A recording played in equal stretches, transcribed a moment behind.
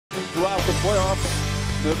throughout the playoffs.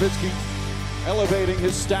 Nowitzki elevating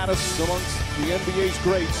his status amongst the NBA's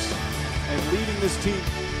greats and leading this team.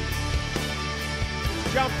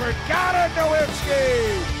 Jumper, got it,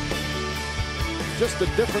 Nowitzki! Just a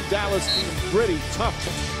different Dallas team, gritty, tough,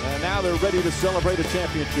 and now they're ready to celebrate a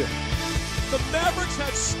championship. The Mavericks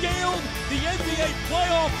have scaled the NBA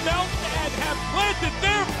playoff mountain and have planted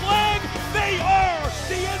their flag. They are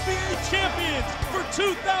the NBA champions for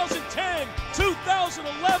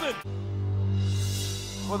 2010-2011.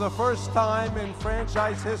 For the first time in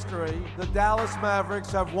franchise history, the Dallas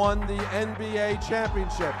Mavericks have won the NBA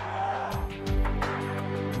championship.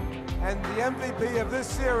 And the MVP of this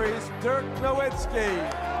series, Dirk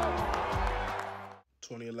Nowitzki.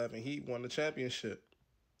 2011 Heat won the championship.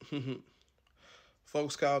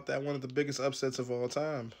 Folks called that one of the biggest upsets of all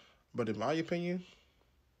time. But in my opinion,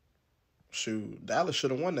 shoot, Dallas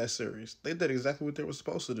should have won that series. They did exactly what they were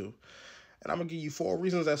supposed to do. And I'm going to give you 4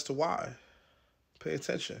 reasons as to why. Pay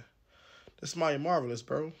attention. This is Mighty Marvelous,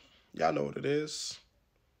 bro. Y'all know what it is.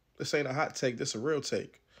 This ain't a hot take. This is a real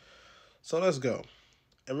take. So let's go.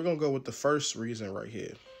 And we're going to go with the first reason right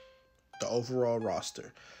here. The overall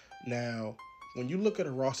roster. Now, when you look at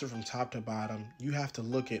a roster from top to bottom, you have to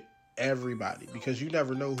look at everybody because you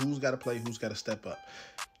never know who's got to play, who's got to step up.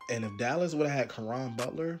 And if Dallas would have had Caron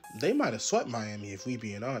Butler, they might have swept Miami if we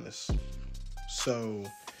being honest. So,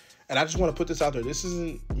 and I just want to put this out there. This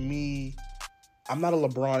isn't me. I'm not a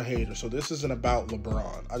LeBron hater, so this isn't about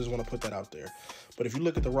LeBron. I just want to put that out there. But if you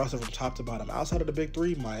look at the roster from top to bottom, outside of the big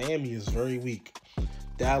 3, Miami is very weak.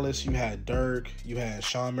 Dallas, you had Dirk, you had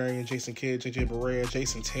Sean Marion, Jason Kidd, JJ Barea,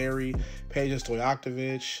 Jason Terry, Peja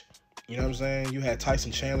Stojakovic. You know what I'm saying? You had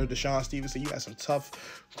Tyson Chandler, Deshaun Stevenson. You had some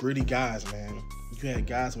tough, gritty guys, man. You had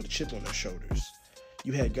guys with a chip on their shoulders.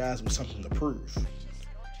 You had guys with something to prove.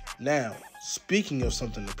 Now, speaking of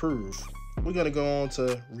something to prove, we're going to go on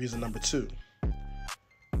to reason number 2.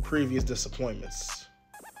 Previous disappointments.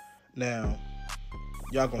 Now,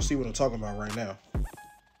 y'all going to see what I'm talking about right now.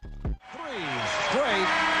 3 straight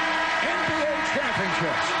NBA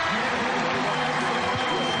championships.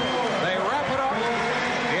 They wrap it up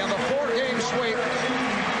in the 4-game sweep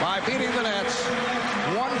by beating the Nets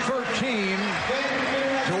 113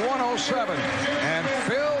 to 107. And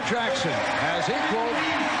Phil Jackson has equaled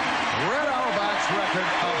Red Auerbach's record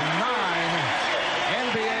of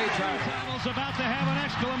 9 NBA titles. About to have an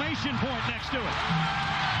exclamation point next to it.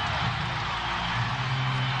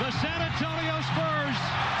 The San Antonio Spurs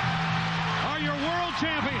are your world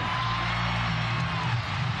champions.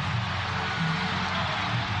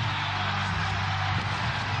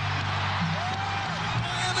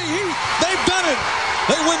 Miami Heat, they've done it.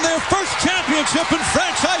 They win their first championship in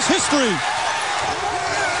franchise history.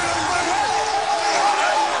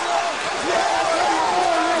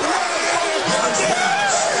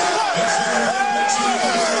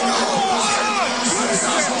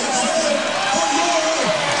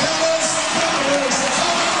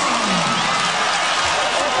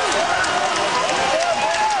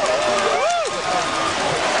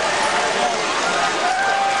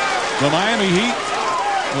 The Miami Heat,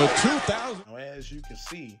 the 2000. Now, as you can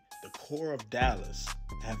see, the core of Dallas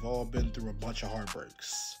have all been through a bunch of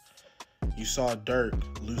heartbreaks. You saw Dirk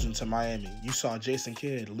losing to Miami. You saw Jason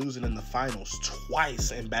Kidd losing in the finals twice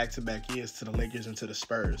in back-to-back years to the Lakers and to the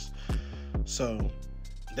Spurs. So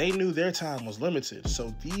they knew their time was limited.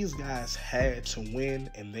 So these guys had to win,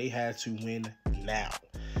 and they had to win now.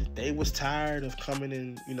 They was tired of coming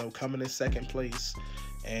in second place,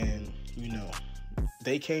 and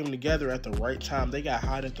they came together at the right time. They got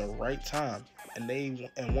hot at the right time. And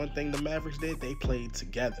one thing the Mavericks did, they played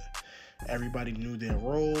together. Everybody knew their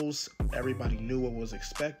roles. Everybody knew what was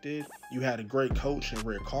expected. You had a great coach in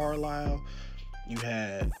Rick Carlisle. You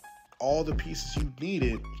had all the pieces you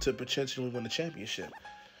needed to potentially win the championship.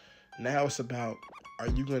 Now it's about, are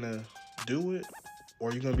you going to do it or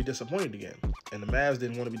are you going to be disappointed again? And the Mavs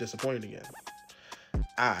didn't want to be disappointed again. All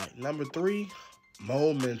right, number 3,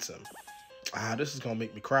 momentum. This is going to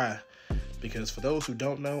make me cry because for those who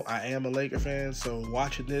don't know, I am a Laker fan, so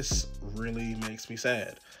watching this really makes me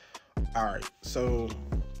sad. All right, so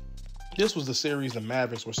this was the series the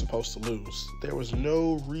Mavericks were supposed to lose. There was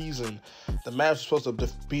no reason the Mavs were supposed to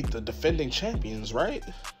beat the defending champions, right?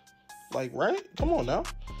 Like, right? Come on now.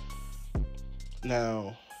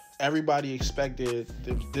 Now, everybody expected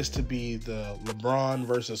this to be the LeBron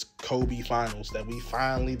versus Kobe finals that we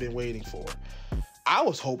finally been waiting for. I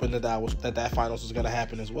was hoping that finals was going to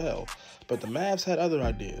happen as well. But the Mavs had other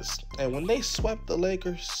ideas. And when they swept the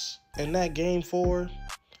Lakers in that game 4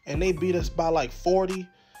 and they beat us by like 40,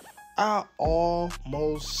 I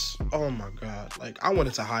almost, oh my God. Like, I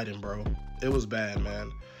wanted to hide him, bro. It was bad, man.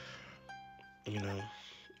 You know,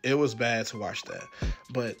 it was bad to watch that.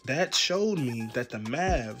 But that showed me that the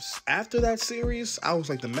Mavs, after that series, I was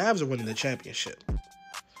like, the Mavs are winning the championship.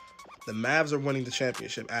 The Mavs are winning the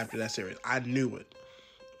championship after that series. I knew it.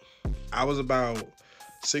 I was about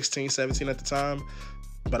 16, 17 at the time.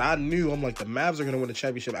 But I knew, I'm like, the Mavs are going to win the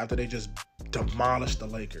championship after they just demolished the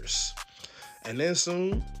Lakers. And then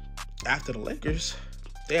soon, after the Lakers,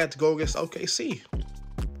 they had to go against OKC.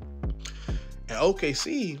 And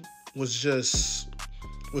OKC was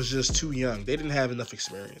just too young. They didn't have enough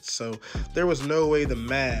experience. So there was no way the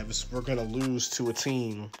Mavs were going to lose to a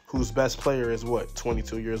team whose best player is,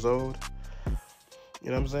 22 years old?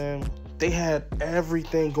 You know what I'm saying? They had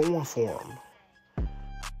everything going for them.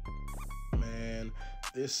 Man,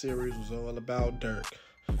 this series was all about Dirk.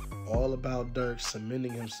 All about Dirk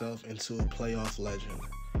cementing himself into a playoff legend.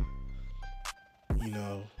 You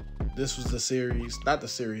know, this was the series, not the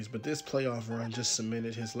series, but this playoff run just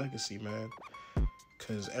cemented his legacy, man.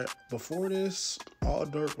 Because before this, all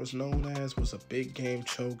Dirk was known as was a big game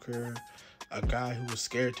choker, a guy who was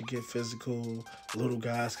scared to get physical, little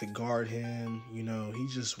guys could guard him. You know, he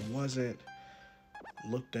just wasn't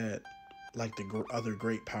looked at like the other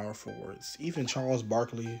great power forwards. Even Charles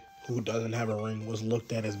Barkley, who doesn't have a ring, was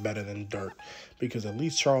looked at as better than Dirk, because at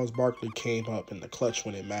least Charles Barkley came up in the clutch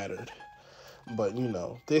when it mattered. But, you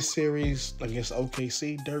know, this series against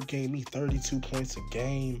OKC, Dirk gave me 32 points a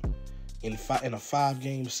game in a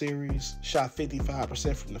 5-game series, shot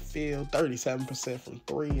 55% from the field, 37% from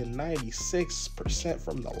three, and 96%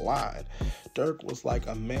 from the line. Dirk was like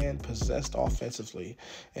a man possessed offensively.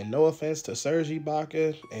 And no offense to Serge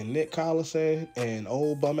Ibaka and Nick Collison and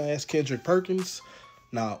old bum-ass Kendrick Perkins.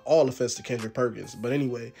 Nah, all offense to Kendrick Perkins. But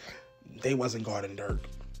anyway, they wasn't guarding Dirk.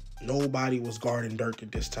 Nobody was guarding Dirk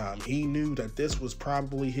at this time. He knew that this was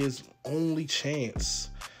probably his only chance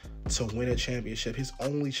to win a championship, his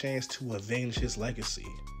only chance to avenge his legacy.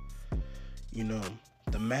 You know,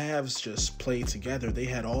 the Mavs just played together. They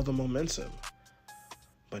had all the momentum.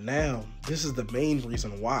 But now, this is the main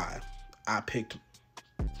reason why I picked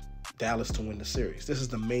Dallas to win the series. This is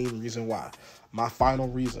the main reason why. My final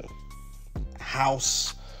reason.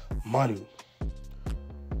 House money.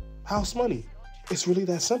 House money. It's really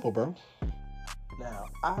that simple, bro. Now,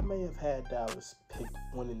 I may have had Dallas picked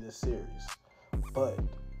winning this series, but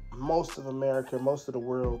most of America, most of the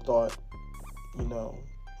world thought, you know,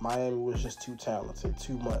 Miami was just too talented,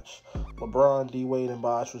 too much. LeBron, D-Wade, and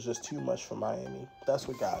Bosh was just too much for Miami. That's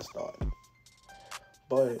what guys thought.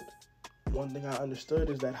 But one thing I understood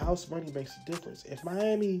is that house money makes a difference. If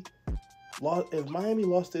Miami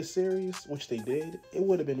lost this series, which they did, it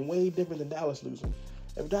would have been way different than Dallas losing.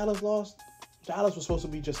 If Dallas lost, Dallas was supposed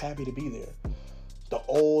to be just happy to be there. The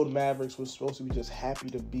old Mavericks was supposed to be just happy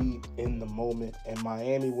to be in the moment, and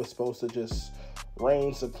Miami was supposed to just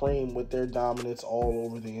reign supreme with their dominance all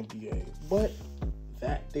over the NBA. But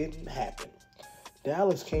that didn't happen.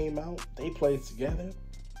 Dallas came out, they played together,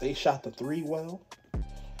 they shot the three well,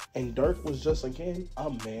 and Dirk was just, again,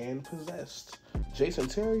 a man possessed. Jason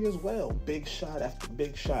Terry as well, big shot after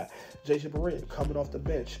big shot. Jason Barrett coming off the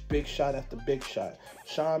bench, big shot after big shot.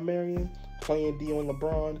 Sean Marion playing D on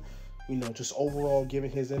LeBron, you know, just overall giving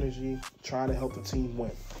his energy, trying to help the team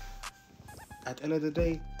win. At the end of the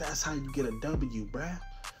day, that's how you get a W, bruh.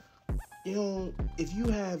 You know, if you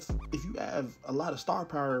have a lot of star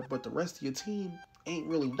power, but the rest of your team ain't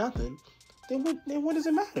really nothing, then what does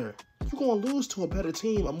it matter? You're gonna lose to a better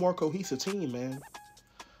team, a more cohesive team, man.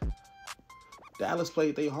 Dallas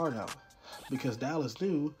played their heart out because Dallas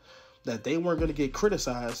knew that they weren't gonna get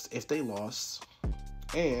criticized if they lost,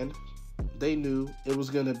 and they knew it was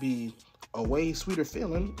going to be a way sweeter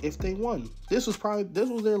feeling if they won. This was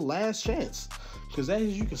their last chance. Because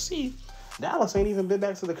as you can see, Dallas ain't even been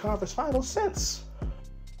back to the conference finals since.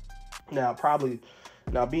 Now,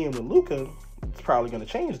 being with Luka, it's probably going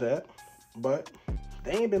to change that. But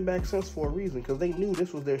they ain't been back since for a reason, because they knew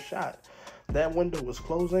this was their shot. That window was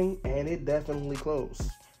closing, and it definitely closed.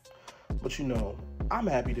 But, you know, I'm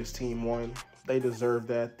happy this team won. They deserve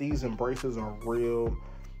that. These embraces are real.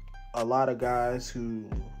 A lot of guys who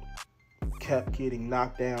kept getting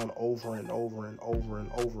knocked down over and over and over and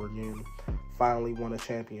over again finally won a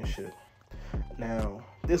championship. Now,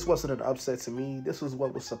 this wasn't an upset to me. This was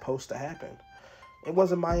what was supposed to happen. It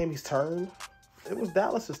wasn't Miami's turn. It was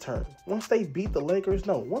Dallas's turn. Once they beat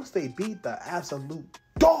the absolute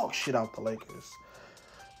dog shit out the Lakers,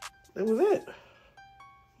 it was it.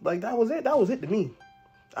 Like, that was it. That was it to me.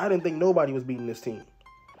 I didn't think nobody was beating this team.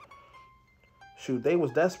 Shoot, they was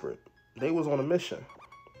desperate. They was on a mission.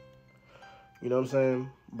 You know what I'm saying?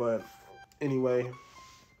 But anyway,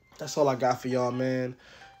 that's all I got for y'all, man.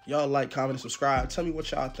 Y'all like, comment, and subscribe. Tell me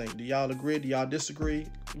what y'all think. Do y'all agree? Do y'all disagree?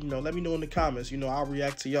 Let me know in the comments. I'll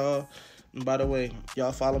react to y'all. And by the way,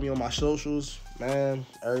 y'all follow me on my socials. Man,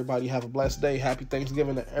 everybody have a blessed day. Happy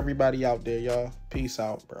Thanksgiving to everybody out there, y'all. Peace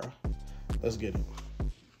out, bro. Let's get it.